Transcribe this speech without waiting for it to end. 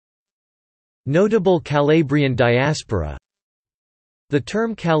Notable Calabrian diaspora. The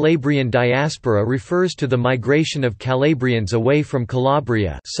term Calabrian diaspora refers to the migration of Calabrians away from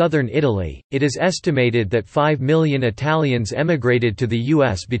Calabria, southern Italy. It is estimated that 5 million Italians emigrated to the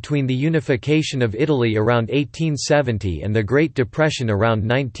US between the unification of Italy around 1870 and the Great Depression around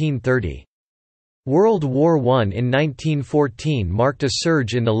 1930. World War I in 1914 marked a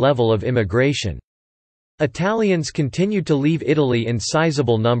surge in the level of immigration. Italians continued to leave Italy in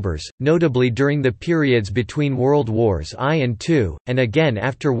sizable numbers, notably during the periods between World Wars I and II, and again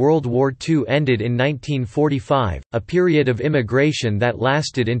after World War II ended in 1945, a period of immigration that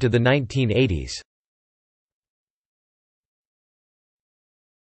lasted into the 1980s.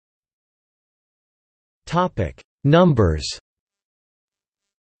 Numbers.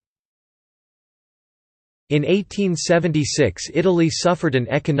 In 1876 Italy suffered an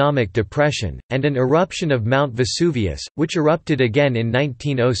economic depression, and an eruption of Mount Vesuvius, which erupted again in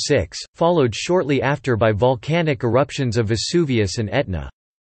 1906, followed shortly after by volcanic eruptions of Vesuvius and Etna.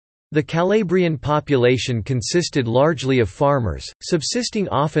 The Calabrian population consisted largely of farmers, subsisting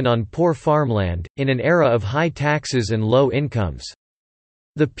often on poor farmland, in an era of high taxes and low incomes.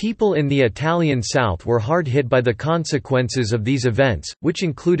 The people in the Italian south were hard hit by the consequences of these events, which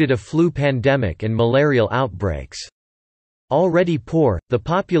included a flu pandemic and malarial outbreaks. Already poor, the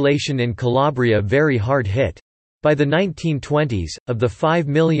population in Calabria very hard hit. By the 1920s, of the 5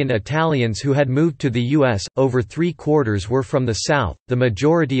 million Italians who had moved to the U.S., over three-quarters were from the south, the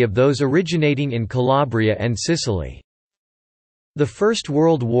majority of those originating in Calabria and Sicily. The First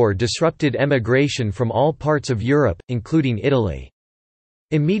World War disrupted emigration from all parts of Europe, including Italy.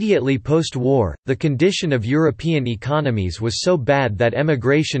 Immediately post-war, the condition of European economies was so bad that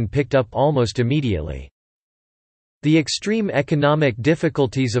emigration picked up almost immediately. The extreme economic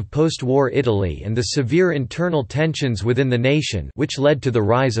difficulties of post-war Italy and the severe internal tensions within the nation, which led to the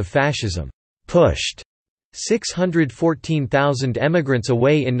rise of fascism, pushed 614,000 emigrants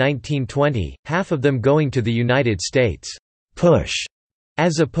away in 1920, half of them going to the United States push,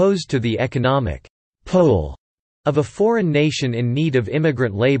 as opposed to the economic pull of a foreign nation in need of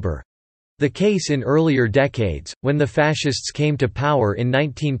immigrant labor. The case in earlier decades, when the fascists came to power in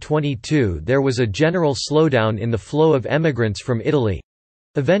 1922, there was a general slowdown in the flow of emigrants from Italy.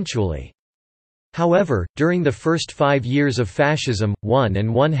 Eventually. However, during the first 5 years of fascism,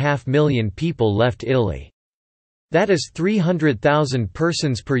 1.5 million people left Italy. That is 300,000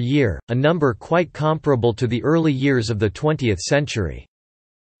 persons per year, a number quite comparable to the early years of the 20th century.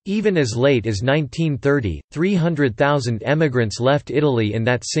 Even as late as 1930, 300,000 emigrants left Italy in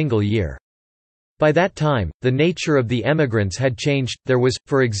that single year. By that time, the nature of the emigrants had changed. There was,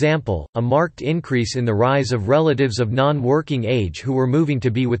 for example, a marked increase in the rise of relatives of non-working age who were moving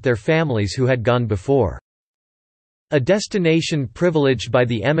to be with their families who had gone before. A destination privileged by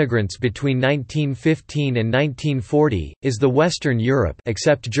the emigrants between 1915 and 1940, is the Western Europe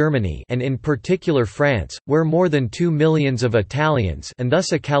except Germany and in particular France, where more than 2 million of Italians and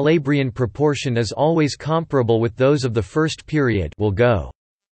thus a Calabrian proportion is always comparable with those of the first period will go.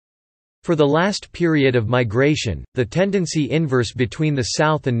 For the last period of migration, the tendency inverse between the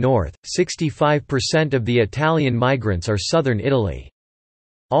south and north, 65% of the Italian migrants are southern Italy.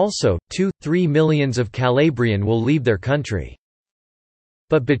 Also, 2–3 million of Calabrian will leave their country.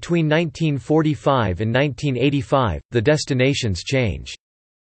 But between 1945 and 1985, the destinations changed.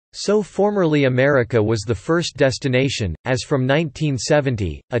 So formerly America was the first destination, as from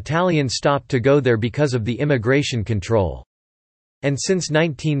 1970, Italians stopped to go there because of the immigration control. And since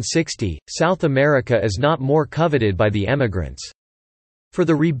 1960, South America is not more coveted by the emigrants. For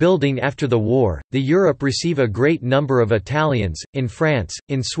the rebuilding after the war, the Europe receive a great number of Italians, in France,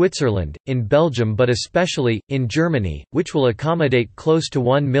 in Switzerland, in Belgium but especially, in Germany, which will accommodate close to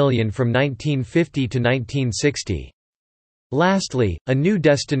 1 million from 1950 to 1960. Lastly, a new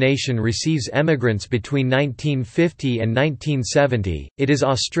destination receives emigrants between 1950 and 1970, it is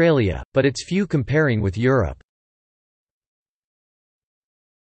Australia, but it's few comparing with Europe.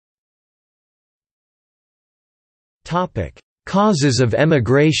 Causes of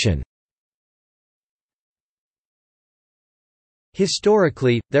emigration.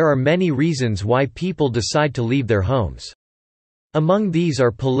 Historically, there are many reasons why people decide to leave their homes. Among these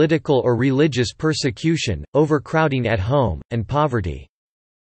are political or religious persecution, overcrowding at home, and poverty.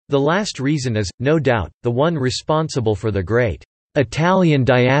 The last reason is, no doubt, the one responsible for the great Italian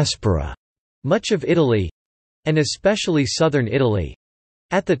diaspora. Much of Italy—and especially southern Italy,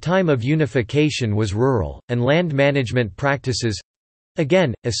 at the time of unification was rural, and land management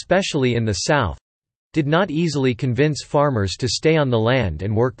practices—again, especially in the south—did not easily convince farmers to stay on the land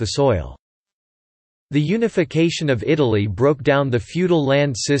and work the soil. The unification of Italy broke down the feudal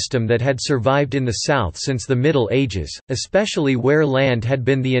land system that had survived in the south since the Middle Ages, especially where land had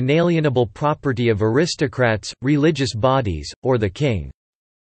been the inalienable property of aristocrats, religious bodies, or the king.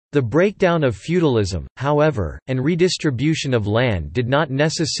 The breakdown of feudalism, however, and redistribution of land did not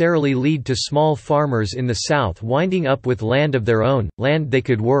necessarily lead to small farmers in the south winding up with land of their own, land they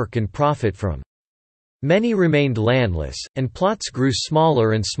could work and profit from. Many remained landless, and plots grew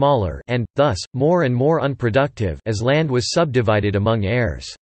smaller and smaller and, thus, more and more unproductive as land was subdivided among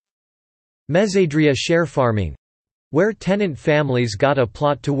heirs. Mezzadria share farming, where tenant families got a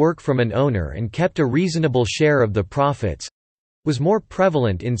plot to work from an owner and kept a reasonable share of the profits, was more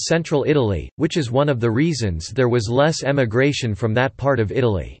prevalent in central Italy, which is one of the reasons there was less emigration from that part of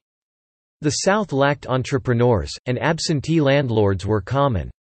Italy. The south lacked entrepreneurs, and absentee landlords were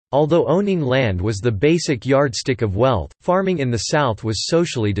common. Although owning land was the basic yardstick of wealth, farming in the south was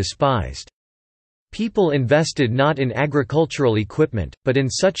socially despised. People invested not in agricultural equipment, but in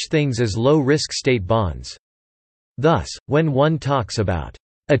such things as low-risk state bonds. Thus, when one talks about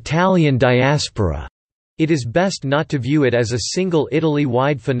Italian diaspora, it is best not to view it as a single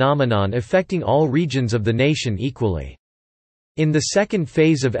Italy-wide phenomenon affecting all regions of the nation equally. In the second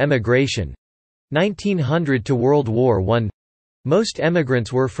phase of emigration, 1900 to World War I, most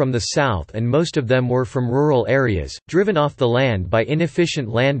emigrants were from the south and most of them were from rural areas, driven off the land by inefficient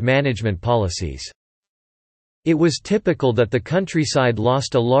land management policies. It was typical that the countryside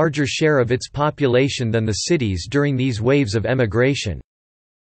lost a larger share of its population than the cities during these waves of emigration.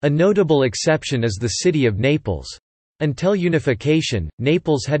 A notable exception is the city of Naples. Until unification,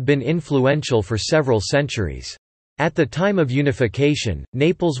 Naples had been influential for several centuries. At the time of unification,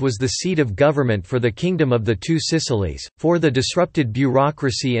 Naples was the seat of government for the Kingdom of the Two Sicilies, for the disrupted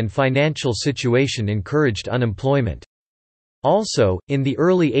bureaucracy and financial situation encouraged unemployment. Also, in the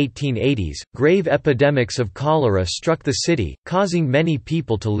early 1880s, grave epidemics of cholera struck the city, causing many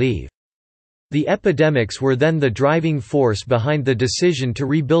people to leave. The epidemics were then the driving force behind the decision to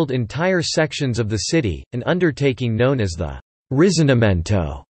rebuild entire sections of the city, an undertaking known as the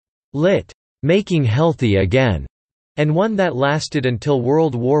Risanamento, lit. Making healthy again, and one that lasted until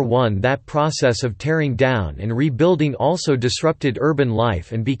World War I. That process of tearing down and rebuilding also disrupted urban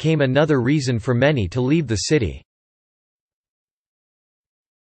life and became another reason for many to leave the city.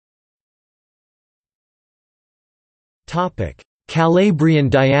 Calabrian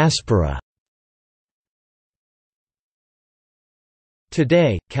diaspora.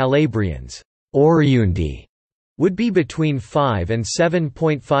 Today, Calabrians oriundi would be between 5 and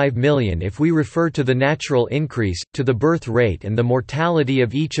 7.5 million if we refer to the natural increase, to the birth rate and the mortality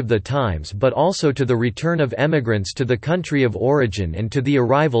of each of the times, but also to the return of emigrants to the country of origin and to the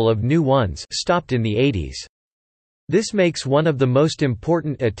arrival of new ones stopped in the 80s. This makes one of the most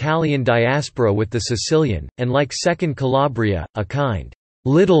important Italian diaspora with the Sicilian, and like Second Calabria, a kind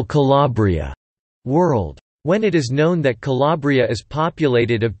Little Calabria world. When it is known that Calabria is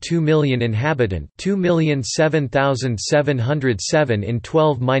populated of 2 million inhabitant, 2,007,707 in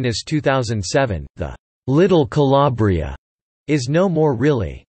 12–2007, the Little Calabria is no more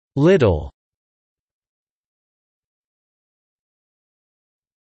really little.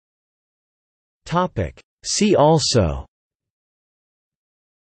 See also: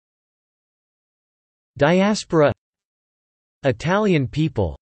 Diaspora, Italian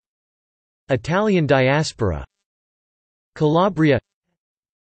people, Italian diaspora, Calabria,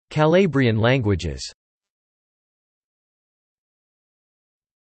 Calabrian languages.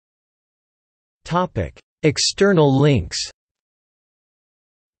 External links.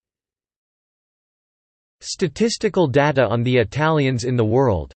 Statistical data on the Italians in the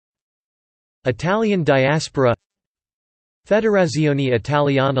world. Italian diaspora. Federazione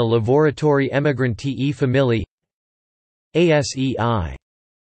Italiana Lavoratori Emigranti e Famiglie. ASEI.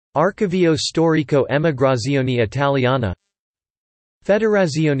 Archivio Storico Emigrazione Italiana.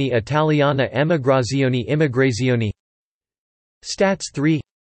 Federazione Italiana Emigrazioni Immigrazioni. Stats 3,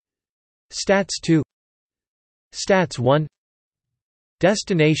 Stats 2, Stats 1.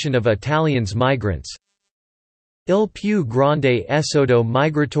 Destination of Italians migrants. Il più grande esodo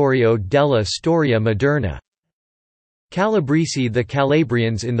migratorio della storia moderna. Calabresi, the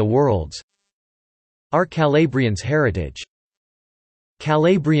Calabrians in the worlds. Are Calabrians heritage?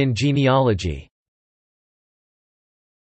 Calabrian genealogy.